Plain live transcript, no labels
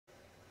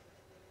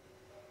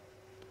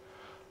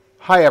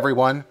Hi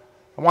everyone.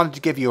 I wanted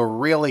to give you a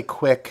really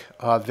quick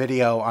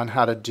video on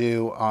how to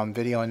do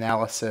video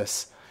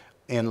analysis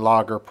in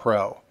Logger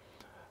Pro.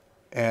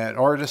 And in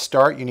order to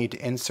start, you need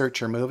to insert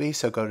your movie.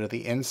 So go to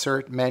the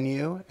Insert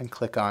menu and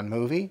click on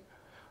Movie.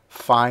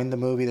 Find the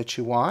movie that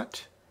you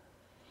want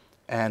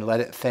and let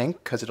it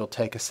think, because it'll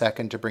take a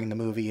second to bring the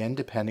movie in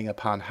depending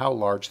upon how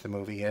large the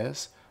movie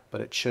is.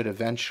 But it should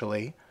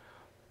eventually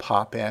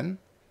pop in.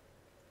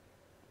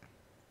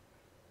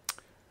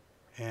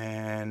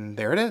 And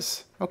there it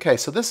is. Okay,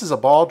 so this is a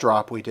ball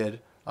drop we did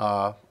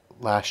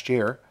last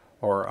year,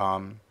 or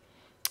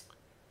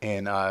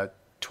in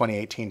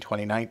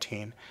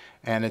 2018-2019,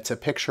 and it's a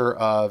picture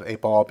of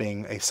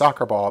a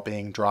soccer ball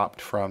being dropped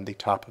from the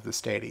top of the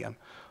stadium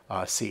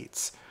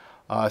seats.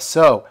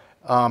 You'll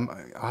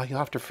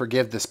have to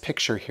forgive this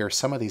picture here.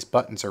 Some of these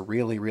buttons are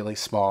really, really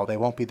small. They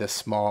won't be this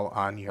small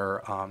on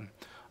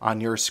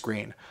your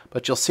screen,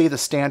 but you'll see the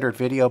standard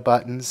video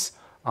buttons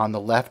on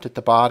the left at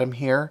the bottom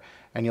here.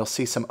 And you'll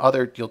see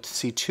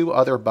two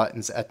other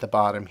buttons at the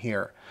bottom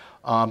here.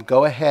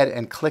 Go ahead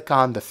and click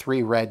on the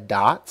three red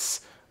dots,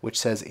 which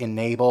says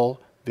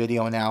Enable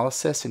Video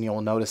Analysis, and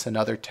you'll notice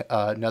another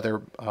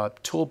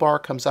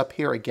toolbar comes up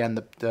here. Again,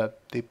 the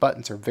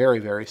buttons are very,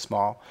 very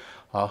small.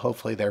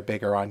 Hopefully they're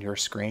bigger on your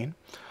screen.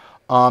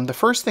 The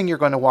first thing you're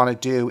going to want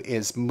to do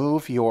is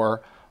move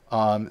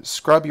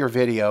scrub your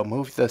video,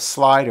 move the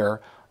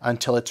slider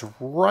until it's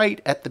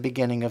right at the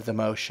beginning of the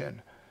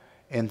motion.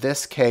 In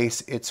this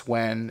case, it's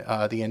when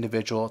the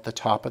individual at the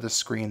top of the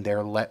screen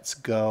there lets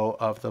go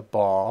of the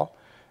ball,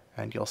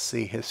 and you'll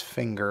see his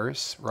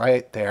fingers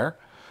right there.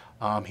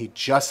 He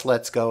just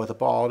lets go of the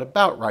ball at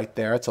about right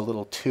there. It's a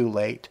little too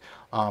late,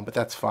 but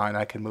that's fine.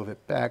 I can move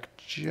it back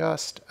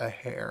just a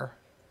hair.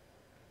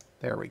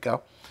 There we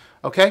go.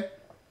 Okay,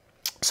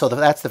 so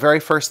that's the very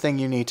first thing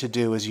you need to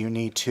do, is you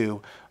need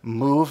to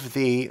move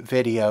the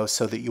video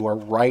so that you are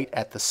right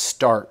at the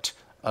start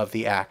of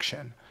the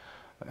action.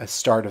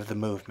 Start of the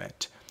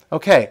movement.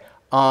 Okay,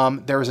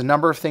 there's a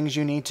number of things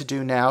you need to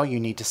do now. You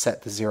need to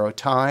set the 0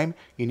 time,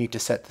 you need to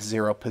set the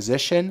 0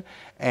 position,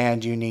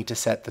 and you need to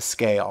set the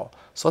scale.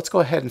 So let's go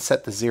ahead and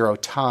set the 0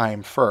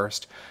 time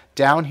first.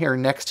 Down here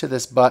next to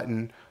this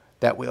button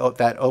that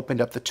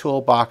opened up the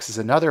toolbox is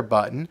another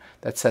button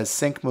that says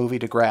Sync Movie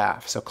to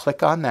Graph. So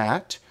click on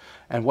that,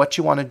 and what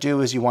you want to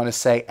do is you want to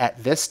say,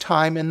 at this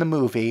time in the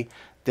movie,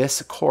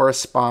 this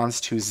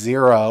corresponds to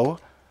 0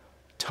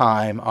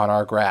 time on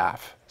our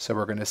graph. So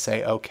we're going to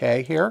say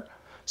OK here.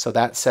 So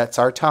that sets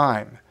our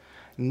time.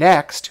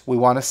 Next, we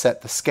want to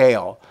set the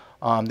scale.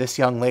 This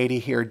young lady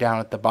here down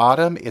at the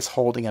bottom is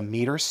holding a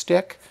meter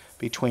stick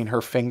between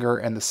her finger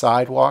and the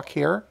sidewalk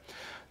here.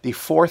 The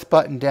fourth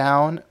button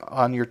down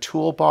on your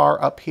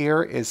toolbar up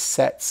here is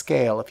Set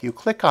Scale. If you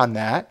click on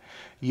that,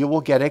 you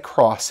will get a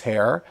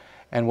crosshair.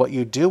 And what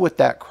you do with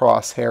that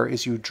crosshair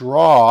is you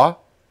draw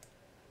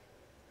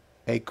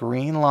a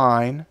green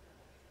line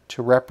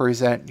to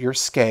represent your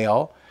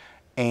scale.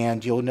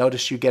 And you'll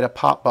notice you get a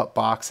pop-up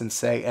box and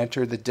say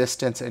enter the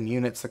distance and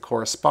units that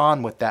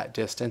correspond with that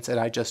distance, and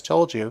I just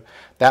told you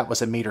that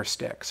was a meter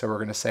stick, so we're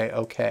going to say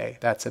okay,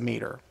 that's a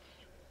meter.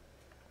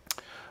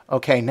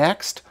 Okay,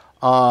 next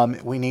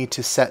we need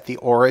to set the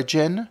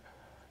origin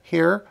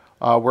here.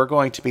 We're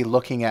going to be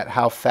looking at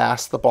how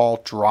fast the ball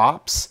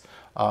drops,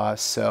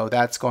 so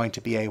that's going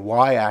to be a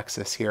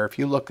y-axis here. If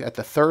you look at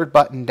the third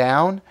button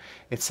down,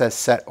 it says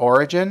set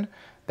origin.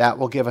 That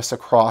will give us a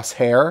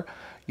crosshair.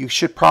 You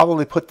should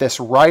probably put this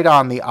right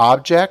on the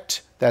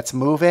object that's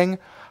moving.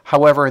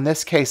 However, in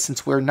this case,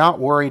 since we're not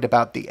worried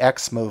about the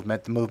X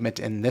movement, the movement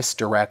in this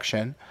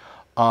direction,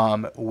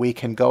 we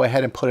can go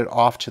ahead and put it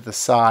off to the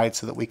side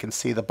so that we can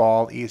see the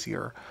ball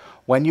easier.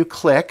 When you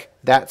click,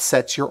 that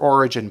sets your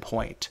origin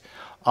point.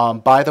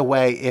 By the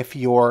way, if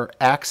your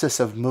axis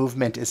of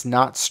movement is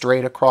not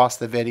straight across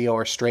the video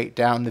or straight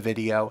down the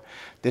video,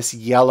 this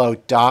yellow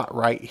dot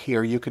right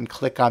here, you can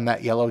click on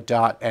that yellow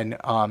dot and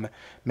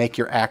make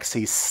your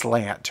axis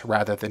slant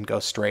rather than go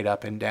straight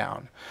up and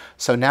down.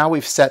 So now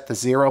we've set the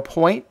 0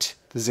 point,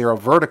 the 0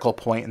 vertical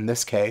point in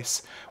this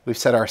case. We've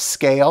set our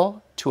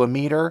scale to a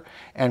meter,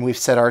 and we've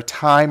set our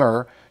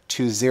timer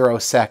to 0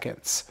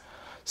 seconds.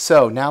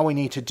 So now we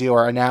need to do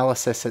our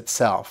analysis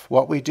itself.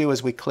 What we do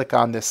is we click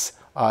on this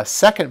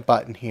second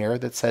button here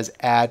that says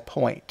Add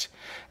Point.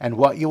 And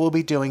what you will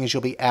be doing is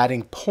you'll be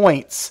adding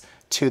points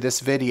to this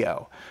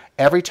video.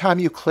 Every time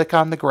you click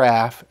on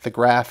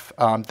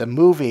the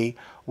movie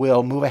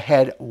will move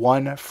ahead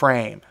 1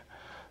 frame.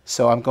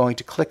 So I'm going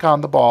to click on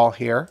the ball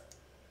here.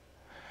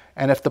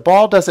 And if the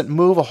ball doesn't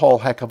move a whole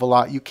heck of a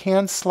lot, you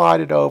can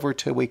slide it over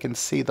till we can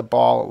see the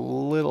ball a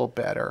little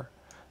better.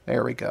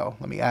 There we go.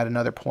 Let me add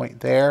another point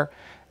there.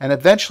 And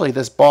eventually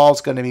this ball is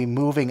going to be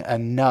moving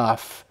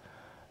enough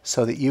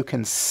so that you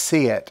can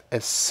see it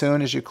as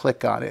soon as you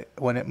click on it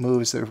when it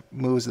moves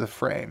the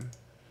frame.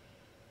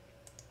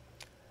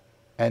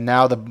 And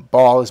now the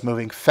ball is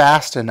moving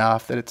fast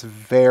enough that it's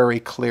very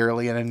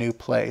clearly in a new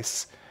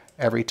place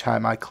every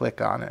time I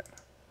click on it.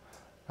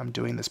 I'm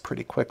doing this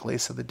pretty quickly,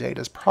 so the data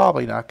is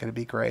probably not going to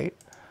be great,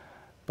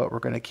 but we're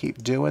going to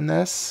keep doing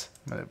this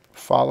I'm going to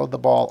follow the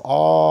ball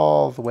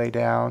all the way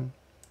down.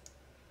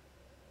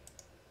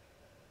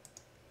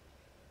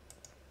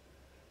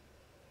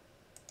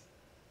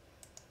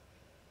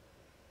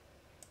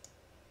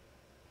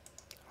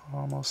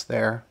 Almost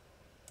there.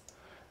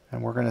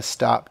 And we're going to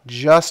stop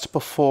just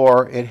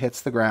before it hits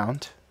the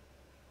ground,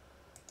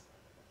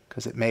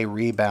 because it may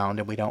rebound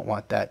and we don't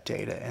want that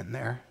data in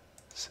there.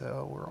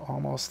 So we're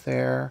almost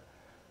there.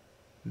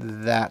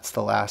 That's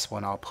the last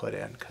one I'll put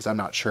in because I'm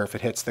not sure if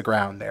it hits the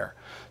ground there.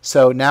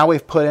 So now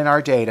we've put in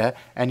our data,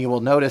 and you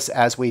will notice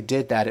as we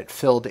did that, it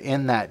filled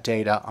in that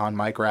data on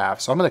my graph.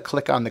 So I'm going to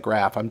click on the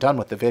graph. I'm done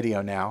with the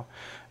video now,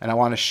 and I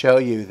want to show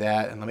you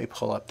that, and let me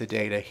pull up the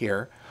data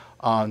here.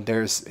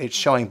 It's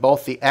showing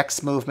both the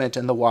X movement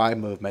and the Y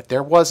movement.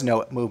 There was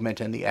no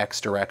movement in the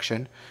X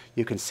direction.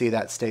 You can see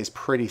that stays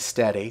pretty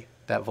steady.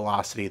 That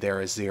velocity there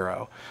is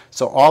 0.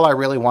 So all I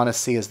really want to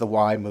see is the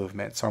Y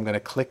movement. So I'm going to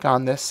click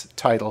on this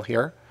title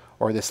here,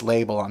 or this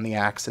label on the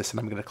axis, and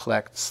I'm going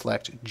to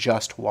select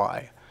just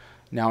Y.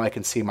 Now I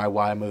can see my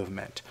Y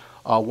movement.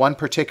 One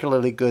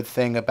particularly good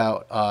thing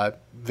about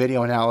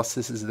video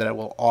analysis is that it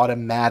will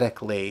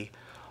automatically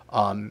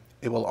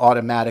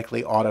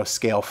auto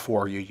scale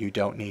for you. You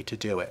don't need to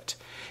do it.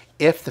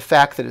 If the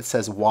fact that it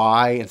says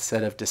Y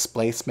instead of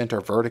displacement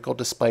or vertical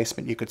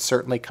displacement, you could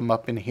certainly come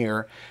up in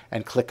here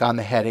and click on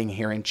the heading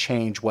here and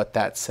change what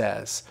that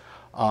says.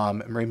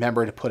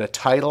 Remember to put a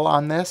title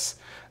on this.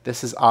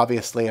 This is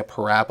obviously a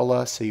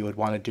parabola, so you would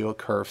want to do a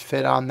curve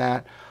fit on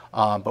that,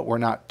 but we're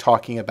not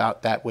talking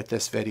about that with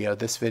this video.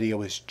 This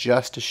video is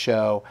just to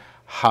show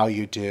how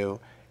you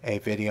do a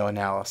video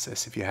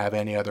analysis. If you have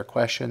any other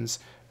questions,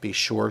 be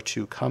sure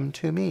to come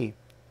to me.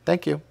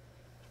 Thank you.